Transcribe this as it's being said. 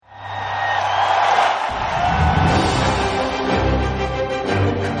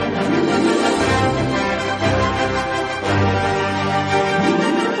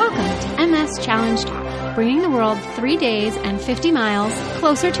world 3 days and 50 miles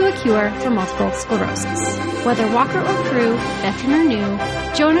closer to a cure for multiple sclerosis. Whether walker or crew, veteran or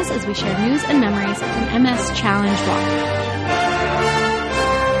new, join us as we share news and memories from MS Challenge Walk.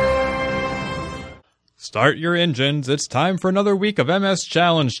 Start your engines. It's time for another week of MS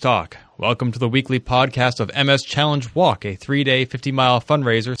Challenge Talk. Welcome to the weekly podcast of MS Challenge Walk, a 3-day, 50-mile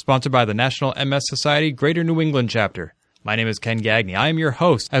fundraiser sponsored by the National MS Society Greater New England Chapter. My name is Ken Gagne. I am your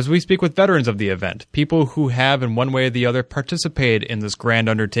host as we speak with veterans of the event, people who have in one way or the other participated in this grand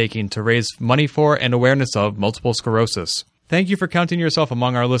undertaking to raise money for and awareness of multiple sclerosis. Thank you for counting yourself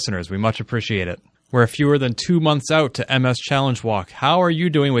among our listeners. We much appreciate it. We're fewer than 2 months out to MS Challenge Walk. How are you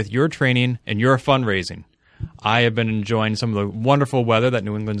doing with your training and your fundraising? I have been enjoying some of the wonderful weather that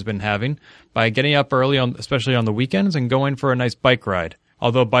New England's been having by getting up early, especially on the weekends, and going for a nice bike ride.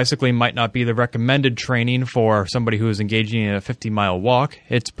 Although bicycling might not be the recommended training for somebody who is engaging in a 50-mile walk,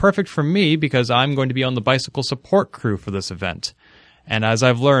 it's perfect for me because I'm going to be on the bicycle support crew for this event. And as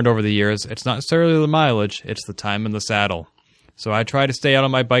I've learned over the years, it's not necessarily the mileage, it's the time in the saddle. So I try to stay out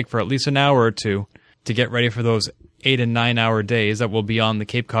on my bike for at least an hour or two to get ready for those 8 and 9 hour days that will be on the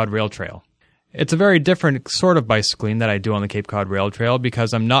Cape Cod Rail Trail. It's a very different sort of bicycling that I do on the Cape Cod Rail Trail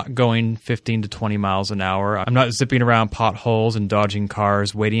because I'm not going 15 to 20 miles an hour. I'm not zipping around potholes and dodging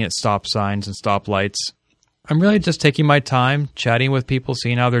cars, waiting at stop signs and stoplights. I'm really just taking my time, chatting with people,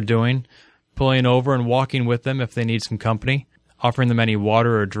 seeing how they're doing, pulling over and walking with them if they need some company, offering them any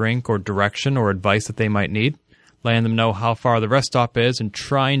water or drink or direction or advice that they might need, letting them know how far the rest stop is and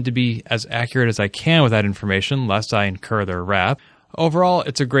trying to be as accurate as I can with that information lest I incur their wrath. Overall,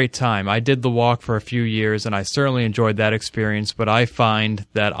 it's a great time. I did the walk for a few years, and I certainly enjoyed that experience, but I find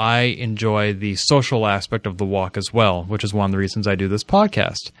that I enjoy the social aspect of the walk as well, which is one of the reasons I do this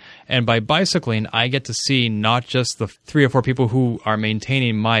podcast. And by bicycling, I get to see not just the 3 or 4 people who are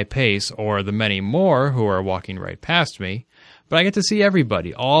maintaining my pace or the many more who are walking right past me, but I get to see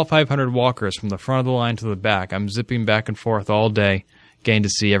everybody, all 500 walkers from the front of the line to the back. I'm zipping back and forth all day, getting to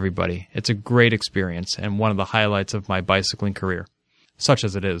see everybody. It's a great experience and one of the highlights of my bicycling career. Such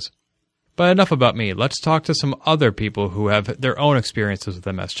as it is. But enough about me. Let's talk to some other people who have their own experiences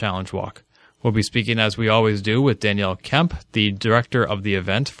with MS Challenge Walk. We'll be speaking, as we always do, with Danielle Kemp, the director of the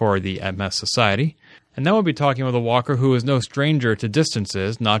event for the MS Society. And then we'll be talking with a walker who is no stranger to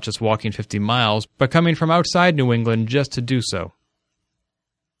distances, not just walking 50 miles, but coming from outside New England just to do so.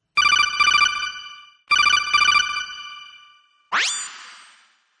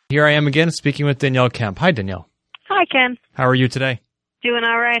 Here I am again speaking with Danielle Kemp. Hi, Danielle. Hi, Ken. How are you today? Doing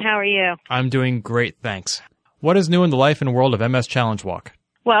all right. How are you? I'm doing great, thanks. What is new in the life and world of MS Challenge Walk?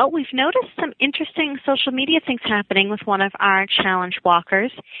 Well, we've noticed some interesting social media things happening with one of our challenge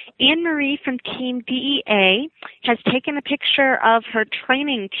walkers. Anne-Marie from Team DEA has taken a picture of her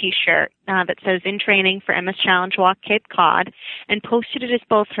training T-shirt that says "In Training for MS Challenge Walk Cape Cod" and posted it as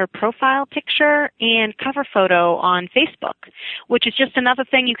both her profile picture and cover photo on Facebook, which is just another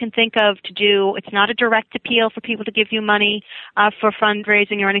thing you can think of to do. It's not a direct appeal for people to give you money for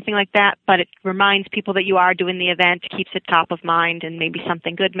fundraising or anything like that, but it reminds people that you are doing the event, keeps it top of mind, and maybe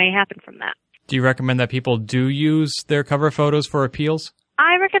something good may happen from that. Do you recommend that people do use their cover photos for appeals?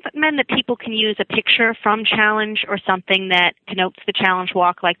 I recommend that people can use a picture from Challenge or something that connotes the Challenge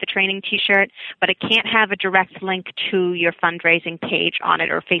Walk, like the training T-shirt, but it can't have a direct link to your fundraising page on it,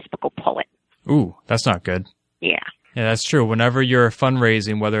 or Facebook will pull it. Ooh, that's not good. Yeah. Yeah, that's true. Whenever you're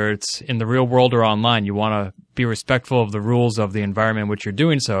fundraising, whether it's in the real world or online, you want to be respectful of the rules of the environment in which you're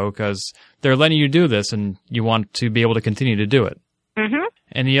doing so, because they're letting you do this and you want to be able to continue to do it. Mm-hmm.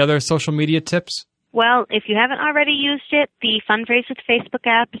 Any other social media tips? Well, if you haven't already used it, the Fundraise with Facebook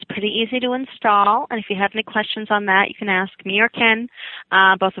app is pretty easy to install. And if you have any questions on that, you can ask me or Ken.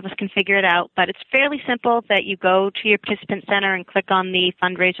 Both of us can figure it out. But it's fairly simple that you go to your participant center and click on the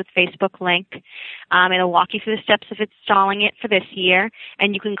Fundraise with Facebook link. It'll walk you through the steps of installing it for this year.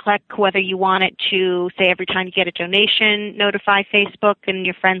 And you can click whether you want it to, say, every time you get a donation, notify Facebook and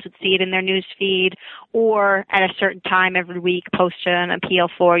your friends would see it in their news feed, or at a certain time every week post an appeal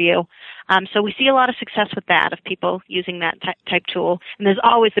for you. So we see a lot of success with that, of people using that type tool. And there's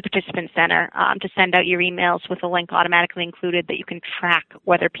always the participant center to send out your emails with a link automatically included that you can track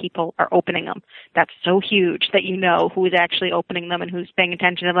whether people are opening them. That's so huge that you know who is actually opening them and who's paying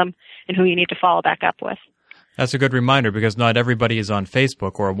attention to them and who you need to follow back up with. That's a good reminder because not everybody is on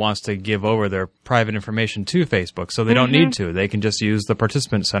Facebook or wants to give over their private information to Facebook, so they don't need to. They can just use the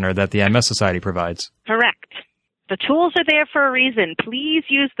participant center that the MS Society provides. Correct. The tools are there for a reason. Please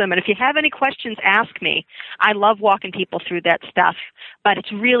use them. And if you have any questions, ask me. I love walking people through that stuff, but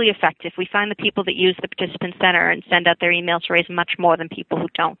it's really effective. We find the people that use the participant center and send out their emails raise much more than people who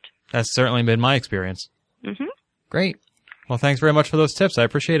don't. That's certainly been my experience. Great. Well, thanks very much for those tips. I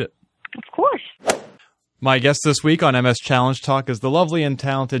appreciate it. Of course. My guest this week on MS Challenge Talk is the lovely and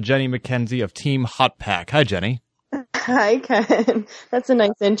talented Jenny McKenzie of Team Hot Pack. Hi, Jenny. Hi, Ken. That's a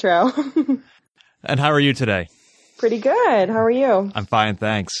nice intro. And how are you today? Pretty good. How are you? I'm fine,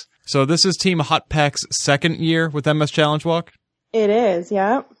 thanks. So this is Team Hot Pack's second year with MS Challenge Walk? It is,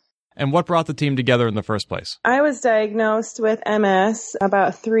 yeah. And what brought the team together in the first place? I was diagnosed with MS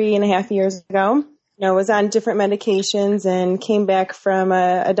about 3.5 years ago. Was on different medications and came back from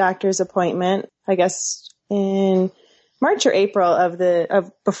a doctor's appointment, I guess in March or April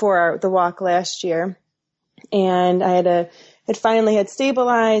of before the walk last year. And I had finally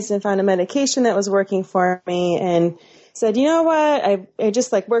stabilized and found a medication that was working for me and said, you know what, I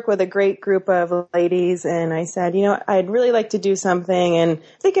just work with a great group of ladies. And I said, I'd really like to do something and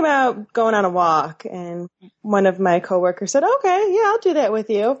think about going on a walk. And one of my coworkers said, okay, yeah, I'll do that with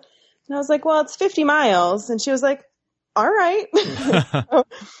you. And I was like, well, it's 50 miles. And she was like, all right.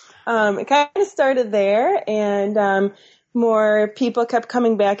 It kind of started there, and more people kept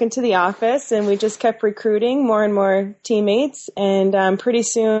coming back into the office, and we just kept recruiting more and more teammates. And pretty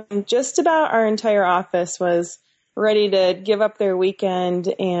soon, just about our entire office was ready to give up their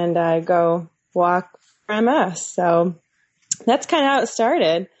weekend and go walk for MS. So that's kind of how it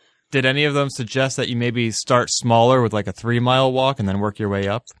started. Did any of them suggest that you maybe start smaller with a 3-mile walk and then work your way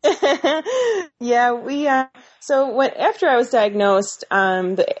up? Yeah, we so after I was diagnosed,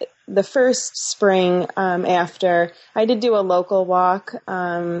 the first spring after, I did do a local walk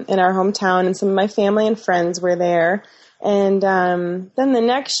in our hometown, and some of my family and friends were there. And then the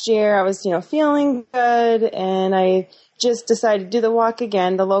next year, I was feeling good, and I just decided to do the walk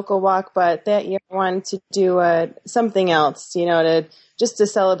again, the local walk. But that year, I wanted to do something else, to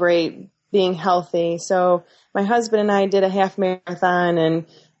celebrate being healthy. So my husband and I did a half marathon,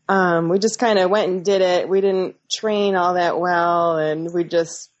 and we just kind of went and did it. We didn't train all that well, and we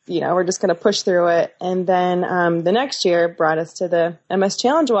just, we're just going to push through it. And then the next year brought us to the MS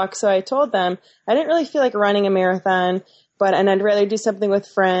Challenge Walk. So I told them I didn't really feel like running a marathon, and I'd rather do something with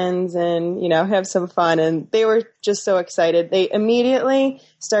friends and, have some fun. And they were just so excited. They immediately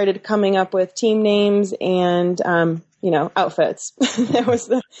started coming up with team names and, outfits. That was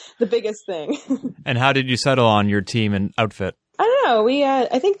the biggest thing. And how did you settle on your team and outfit? I don't know.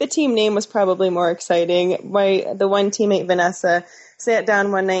 I think the team name was probably more exciting. The one teammate, Vanessa, sat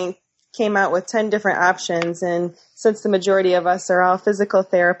down one night, came out with 10 different options. And since the majority of us are all physical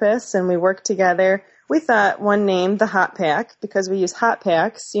therapists and we work together, we thought one name, the Hot Pack, because we use hot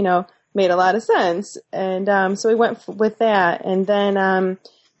packs, made a lot of sense. And so we went with that. And then,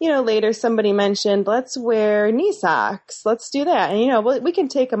 later somebody mentioned, let's wear knee socks. Let's do that. And, we can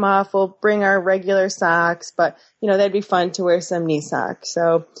take them off. We'll bring our regular socks, but, that'd be fun to wear some knee socks.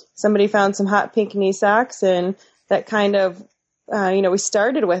 So somebody found some hot pink knee socks, and that kind of, we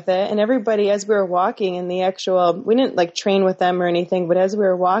started with it. And everybody, as we were walking in we didn't train with them or anything, but as we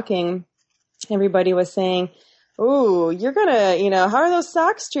were walking, everybody was saying, ooh, you're gonna, how are those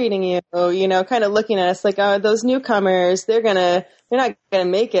socks treating you? Kind of looking at us like, oh, those newcomers, they're not gonna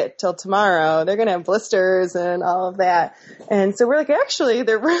make it till tomorrow. They're gonna have blisters and all of that. And so we're like, actually,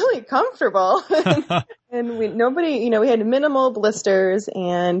 they're really comfortable. And we had minimal blisters,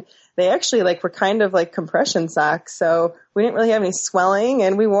 and they actually were kind of like compression socks. So we didn't really have any swelling,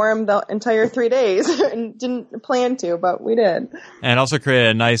 and we wore them the entire 3 days and didn't plan to, but we did. And also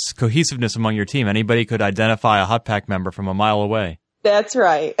created a nice cohesiveness among your team. Anybody could identify a Hot Pack member from a mile away. That's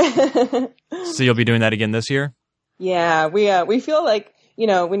right. So you'll be doing that again this year? Yeah, we feel like, we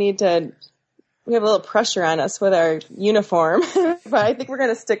have a little pressure on us with our uniform, but I think we're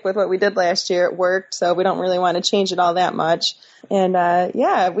going to stick with what we did last year. It worked, so we don't really want to change it all that much. And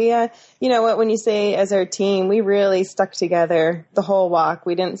when you say as our team, we really stuck together the whole walk.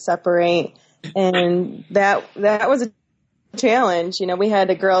 We didn't separate, and that was a challenge. We had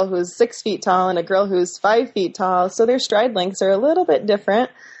a girl who's 6 feet tall and a girl who's 5 feet tall, so their stride lengths are a little bit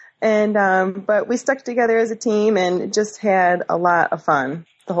different. And but we stuck together as a team and just had a lot of fun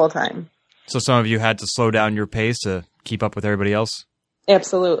the whole time. So some of you had to slow down your pace to keep up with everybody else?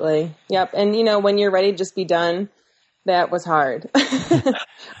 Absolutely. Yep. And, when you're ready to just be done, that was hard. But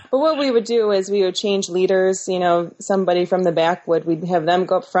what we would do is we would change leaders. Somebody from the back we'd have them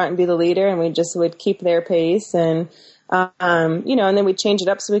go up front and be the leader, and we just would keep their pace. And, and then we'd change it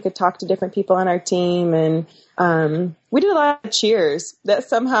up so we could talk to different people on our team. And we did a lot of cheers. That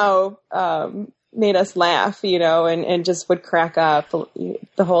somehow made us laugh, and just would crack up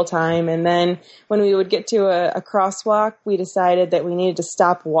the whole time. And then when we would get to a crosswalk, we decided that we needed to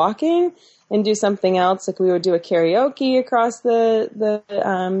stop walking and do something else. Like we would do a karaoke across the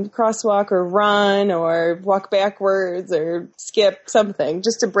crosswalk, or run, or walk backwards, or skip something,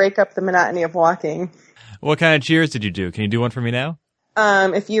 just to break up the monotony of walking. What kind of cheers did you do? Can you do one for me now?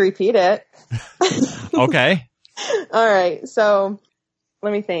 If you repeat it. Okay. All right. So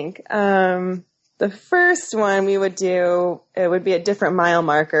let me think. The first one we would do, it would be at different mile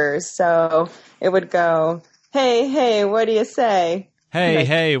markers. So it would go, hey, what do you say?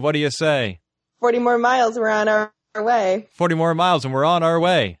 Hey, what do you say? 40 more miles, we're on our way. 40 more miles and we're on our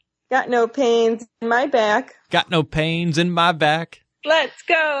way. Got no pains in my back. Got no pains in my back. Let's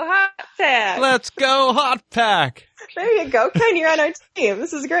go, Hot Pack. Let's go, Hot Pack. There you go. Ken, you're on our team.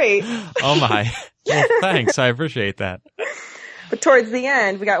 This is great. Oh, my. Well, thanks. I appreciate that. But towards the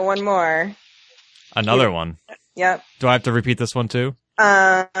end, we got one more. Another one? Yep. Do I have to repeat this one, too?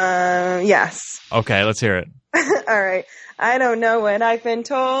 Yes. Okay, let's hear it. All right. I don't know what I've been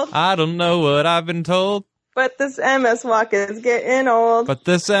told. I don't know what I've been told. But this MS walk is getting old. But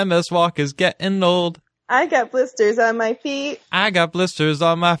this MS walk is getting old. I got blisters on my feet. I got blisters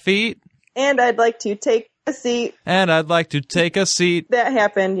on my feet. And I'd like to take a seat. And I'd like to take a seat. That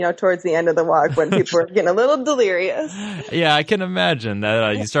happened, towards the end of the walk when people were getting a little delirious. Yeah, I can imagine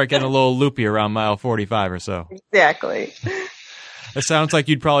that you start getting a little loopy around mile 45 or so. Exactly. It sounds like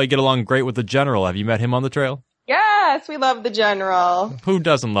you'd probably get along great with the General. Have you met him on the trail? Yes, we love the General. Who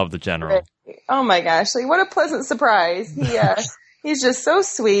doesn't love the General? Oh my gosh, what a pleasant surprise. He's just so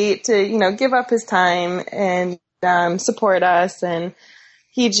sweet to, give up his time and support us. And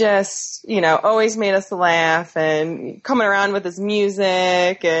he just, always made us laugh, and coming around with his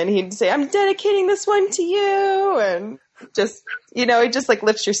music, and he'd say, I'm dedicating this one to you. And just, he just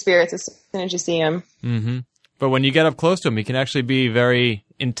lifts your spirits as soon as you see him. Mm-hmm. But when you get up close to him, he can actually be very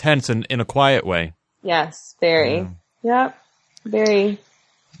intense and in a quiet way. Yes, very. Yeah. Yep. Very,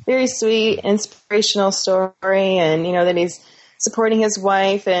 very sweet, inspirational story. And, that he's supporting his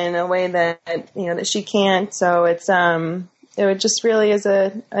wife in a way that, that she can't. So it's, it just really is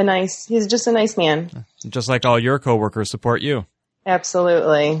he's just a nice man. Just like all your coworkers support you.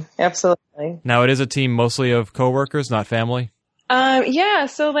 Absolutely. Absolutely. Now, it is a team mostly of coworkers, not family? Yeah.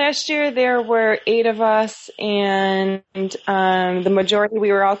 So last year there were 8 of us, and the majority,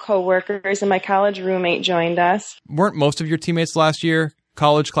 we were all coworkers, and my college roommate joined us. Weren't most of your teammates last year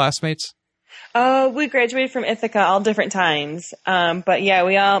college classmates? Oh, we graduated from Ithaca all different times. But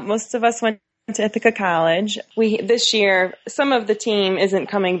yeah, most of us went to Ithaca College. This year, some of the team isn't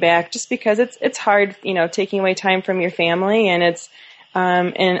coming back just because it's hard, taking away time from your family, and it's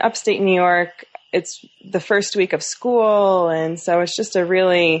in upstate New York. It's the first week of school, and so it's just a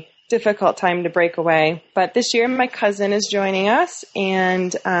really difficult time to break away. But this year, my cousin is joining us,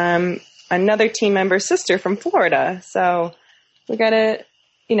 and another team member's sister from Florida. So we got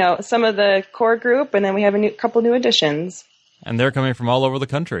some of the core group, and then we have a couple new additions. And they're coming from all over the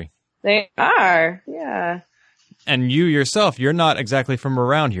country. They are, yeah. And you yourself, you're not exactly from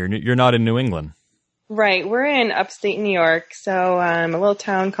around here. You're not in New England. Right. We're in upstate New York, so a little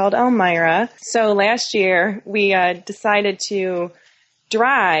town called Elmira. So last year, we decided to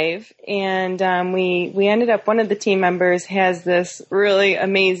drive, and we ended up, one of the team members has this really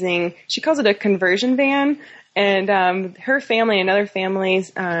amazing, she calls it a conversion van, and her family and other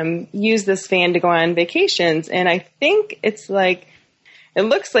families use this van to go on vacations, and I think it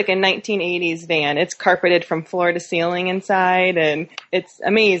looks like a 1980s van. It's carpeted from floor to ceiling inside, and it's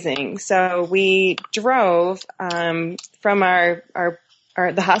amazing. So we drove from the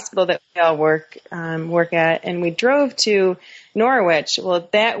hospital that we all work at, and we drove to Norwich. Well,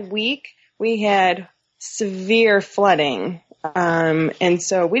 that week we had severe flooding, and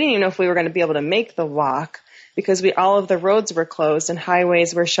so we didn't even know if we were going to be able to make the walk because all of the roads were closed and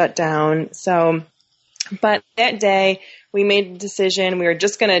highways were shut down. So, but that day, we made a decision. We were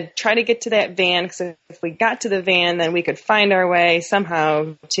just going to try to get to that van, because if we got to the van, then we could find our way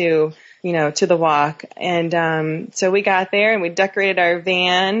somehow to the walk. And so we got there, and we decorated our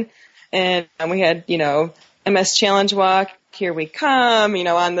van, and we had, MS Challenge Walk, here we come,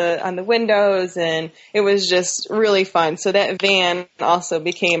 on the windows, and it was just really fun. So that van also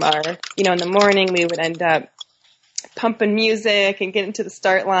became our, in the morning we would end up pumping music and getting to the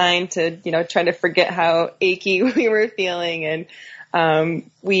start line to, try to forget how achy we were feeling. And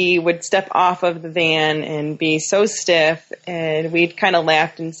we would step off of the van and be so stiff. And we'd kind of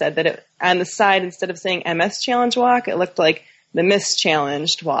laughed and said that on the side, instead of saying MS Challenge Walk, it looked like the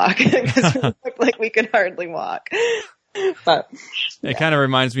Mischallenged Walk, because it looked like we could hardly walk. But it kind of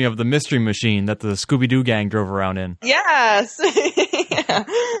reminds me of the Mystery Machine that the Scooby-Doo gang drove around in. yes. Yeah.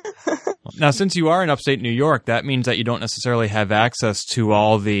 Now, since you are in upstate New York, that means that you don't necessarily have access to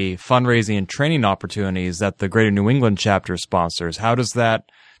all the fundraising and training opportunities that the Greater New England chapter sponsors. How does that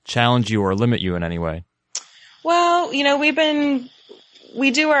challenge you or limit you in any way? Well,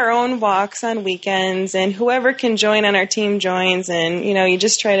 we do our own walks on weekends, and whoever can join on our team joins, and, you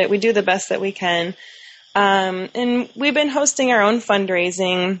just we do the best that we can. And we've been hosting our own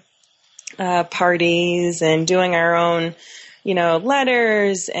fundraising parties and doing our own,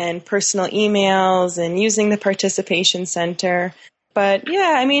 letters and personal emails and using the participation center. But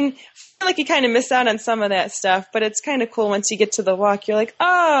yeah, I feel like you kind of miss out on some of that stuff, but it's kind of cool once you get to the walk. You're like,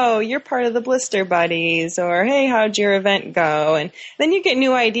 oh, you're part of the Blister Buddies, or hey, how'd your event go? And then you get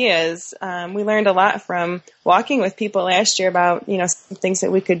new ideas. We learned a lot from walking with people last year about, some things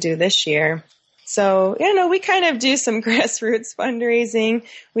that we could do this year. So, we kind of do some grassroots fundraising.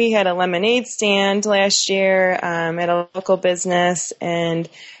 We had a lemonade stand last year at a local business, and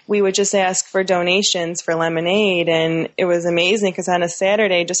we would just ask for donations for lemonade. And it was amazing because on a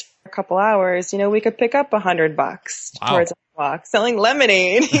Saturday, just for a couple hours, we could pick up $100 towards a walk selling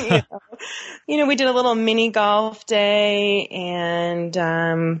lemonade. We did a little mini golf day and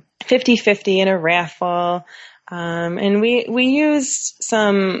 50-50 in a raffle. And we used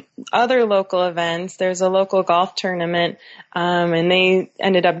some other local events. There's a local golf tournament, and they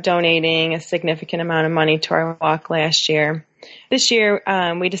ended up donating a significant amount of money to our walk last year. This year,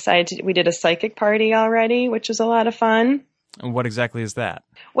 we did a psychic party already, which was a lot of fun. And what exactly is that?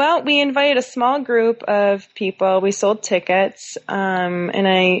 Well, we invited a small group of people. We sold tickets,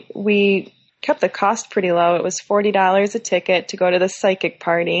 and we kept the cost pretty low. It was $40 a ticket to go to the psychic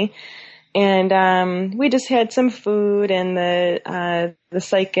party. And we just had some food, and the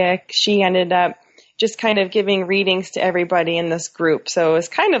psychic, she ended up just kind of giving readings to everybody in this group. So it was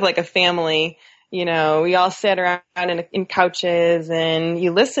kind of like a family, we all sat around in couches, and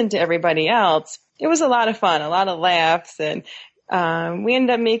you listened to everybody else. It was a lot of fun, a lot of laughs, and we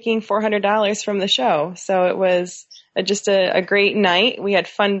ended up making $400 from the show. So it was just a great night. We had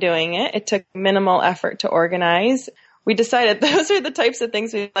fun doing it. It took minimal effort to organize. We decided those are the types of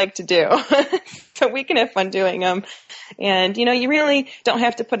things we like to do. So we can have fun doing them. And, you really don't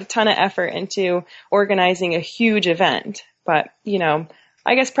have to put a ton of effort into organizing a huge event. But,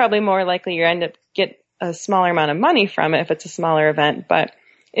 I guess probably more likely you end up get a smaller amount of money from it if it's a smaller event. But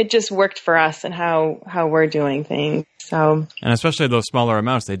it just worked for us and how we're doing things. So, and especially those smaller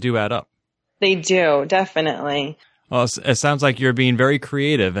amounts, they do add up. They do, definitely. Well, it sounds like you're being very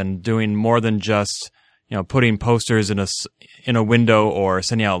creative and doing more than just putting posters in a window or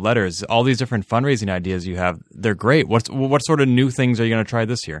sending out letters. All these different fundraising ideas you have, they're great. What sort of new things are you going to try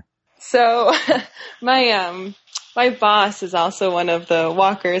this year? So my boss is also one of the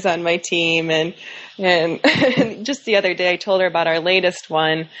walkers on my team, and just the other day I told her about our latest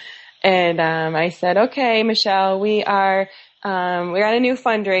one, and I said, okay, Michelle, we got a new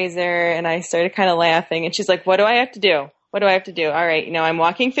fundraiser, and I started kind of laughing, and she's like, what do I have to do? What do I have to do? All right, I'm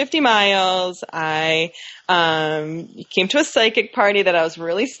walking 50 miles. I came to a psychic party that I was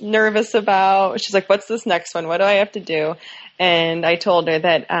really nervous about. She's like, what's this next one? What do I have to do? And I told her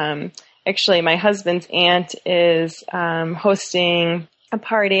that actually my husband's aunt is hosting a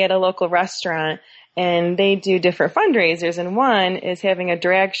party at a local restaurant, and they do different fundraisers, and one is having a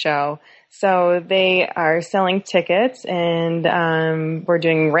drag show. So they are selling tickets, and we're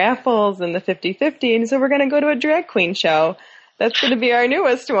doing raffles and the 50-50, and so we're going to go to a drag queen show. That's going to be our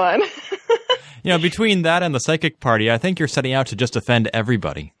newest one. Between that and the psychic party, I think you're setting out to just offend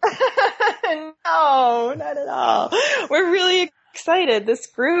everybody. No, not at all. We're really excited. This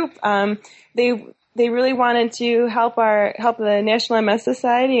group, they really wanted to help the National MS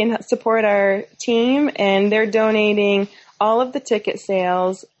Society and support our team, and they're donating all of the ticket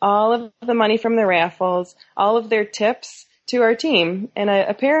sales, all of the money from the raffles, all of their tips to our team. And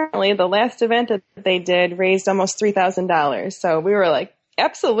apparently the last event that they did raised almost $3,000. So we were like,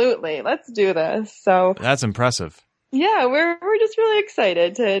 absolutely, let's do this. So that's impressive. Yeah, we're just really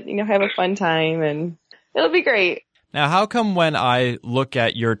excited to, have a fun time, and it'll be great. Now, how come when I look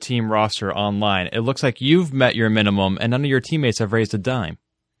at your team roster online, it looks like you've met your minimum and none of your teammates have raised a dime?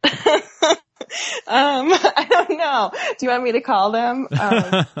 I don't know. Do you want me to call them?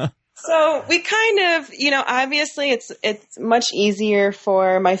 So we kind of, obviously it's much easier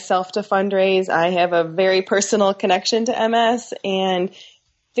for myself to fundraise. I have a very personal connection to MS, and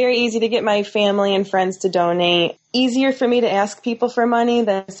very easy to get my family and friends to donate. Easier for me to ask people for money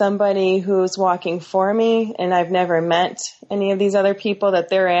than somebody who's walking for me, and I've never met any of these other people that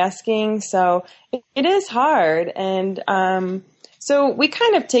they're asking. So it is hard. And so we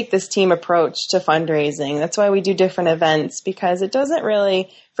kind of take this team approach to fundraising. That's why we do different events, because it doesn't really,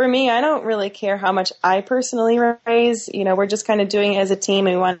 for me, I don't really care how much I personally raise. We're just kind of doing it as a team,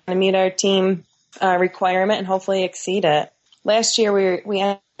 and we want to meet our team requirement and hopefully exceed it. Last year, we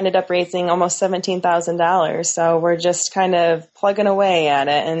ended up raising almost $17,000. So we're just kind of plugging away at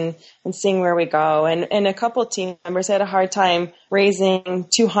it and seeing where we go. And a couple of team members had a hard time raising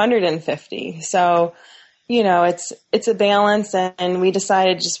 $250. So, it's a balance, and we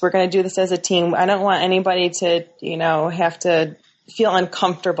decided we're going to do this as a team. I don't want anybody to, have to feel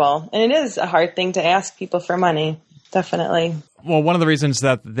uncomfortable. And it is a hard thing to ask people for money. Definitely. Well, one of the reasons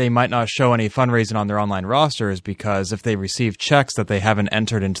that they might not show any fundraising on their online roster is because if they receive checks that they haven't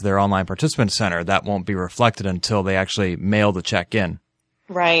entered into their online participant center, that won't be reflected until they actually mail the check in.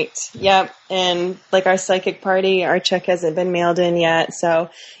 Right. Yep. And like our psychic party, our check hasn't been mailed in yet. So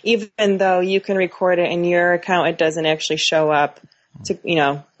even though you can record it in your account, it doesn't actually show up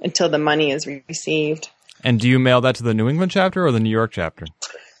to, until the money is received. And do you mail that to the New England chapter or the New York chapter?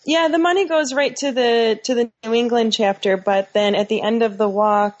 Yeah, the money goes right to the New England chapter, but then at the end of the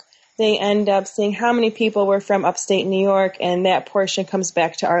walk, they end up seeing how many people were from upstate New York, and that portion comes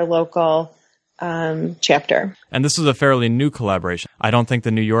back to our local chapter. And this is a fairly new collaboration. I don't think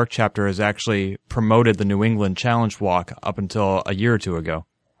the New York chapter has actually promoted the New England Challenge Walk up until a year or two ago.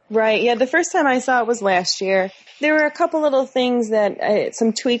 Right, yeah, the first time I saw it was last year. There were a couple little things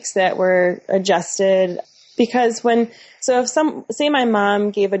some tweaks that were adjusted. Because say my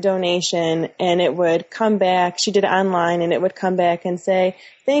mom gave a donation and it would come back, she did it online, and it would come back and say,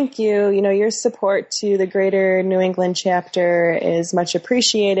 thank you, your support to the Greater New England chapter is much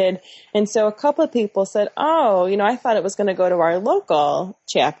appreciated. And so a couple of people said, I thought it was going to go to our local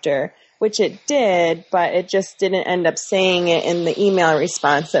chapter, which it did, but it just didn't end up saying it in the email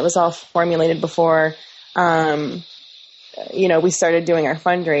response that was all formulated before, we started doing our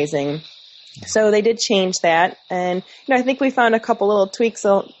fundraising. So they did change that, and I think we found a couple little tweaks,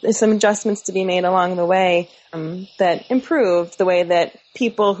 so there's some adjustments to be made along the way that improved the way that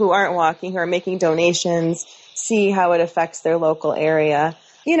people who aren't walking, who are making donations, see how it affects their local area.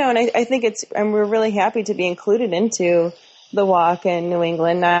 And I think and we're really happy to be included into the walk in New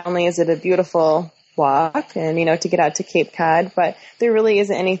England. Not only is it a beautiful walk and, to get out to Cape Cod, but there really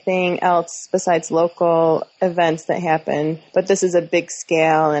isn't anything else besides local events that happen. But this is a big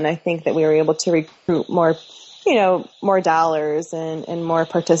scale, and I think that we were able to recruit more dollars and more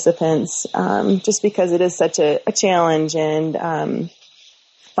participants, just because it is such a challenge and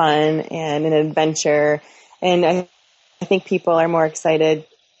fun and an adventure. And I think people are more excited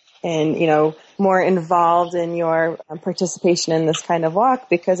and, more involved in your participation in this kind of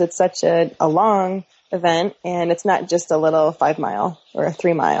walk because it's such a long event, and it's not just a little 5 mile or a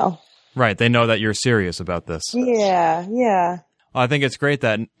 3 mile. Right. They know that you're serious about this. Yeah. Well, I think it's great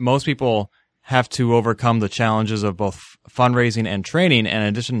that most people have to overcome the challenges of both fundraising and training. And in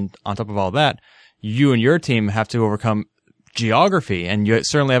addition, on top of all that, you and your team have to overcome geography, and you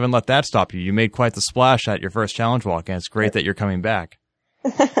certainly haven't let that stop you. You made quite the splash at your first challenge walk, and it's great that you're coming back.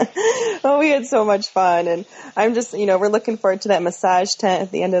 Well, we had so much fun, and I'm just, we're looking forward to that massage tent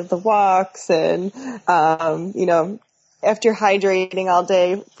at the end of the walks, and, after hydrating all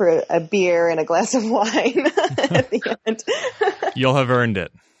day for a beer and a glass of wine at the end. You'll have earned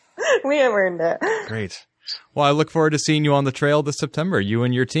it. We have earned it. Great. Well, I look forward to seeing you on the trail this September, you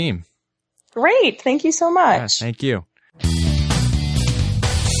and your team. Great. Thank you so much. Yeah, thank you.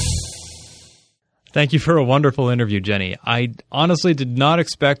 Thank you for a wonderful interview, Jenny. I honestly did not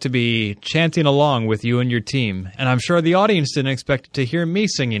expect to be chanting along with you and your team, and I'm sure the audience didn't expect to hear me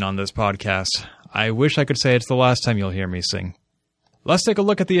singing on this podcast. I wish I could say it's the last time you'll hear me sing. Let's take a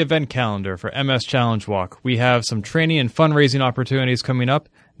look at the event calendar for MS Challenge Walk. We have some training and fundraising opportunities coming up.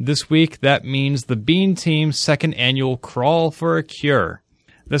 This week, that means the Bean Team's second annual Crawl for a Cure.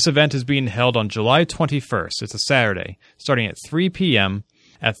 This event is being held on July 21st. It's a Saturday, starting at 3 p.m.,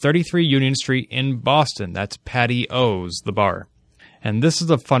 at 33 Union Street in Boston. That's Patty O's, the bar. And this is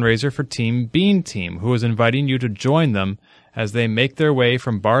a fundraiser for Team Bean Team, who is inviting you to join them as they make their way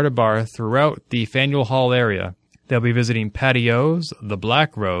from bar to bar throughout the Faneuil Hall area. They'll be visiting Patty O's, the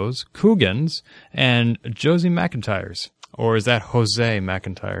Black Rose, Coogan's, and Josie McIntyre's. Or is that Jose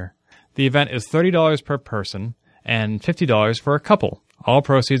McIntyre? The event is $30 per person and $50 for a couple. All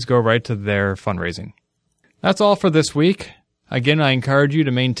proceeds go right to their fundraising. That's all for this week. Again, I encourage you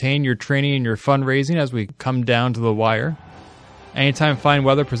to maintain your training and your fundraising as we come down to the wire. Anytime fine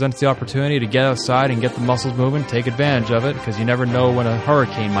weather presents the opportunity to get outside and get the muscles moving, take advantage of it, because you never know when a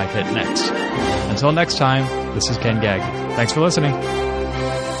hurricane might hit next. Until next time, this is Ken Gagne. Thanks for listening.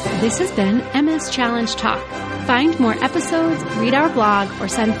 This has been MS Challenge Talk. Find more episodes, read our blog, or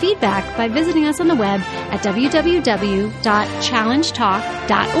send feedback by visiting us on the web at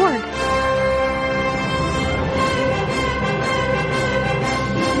www.challengetalk.org.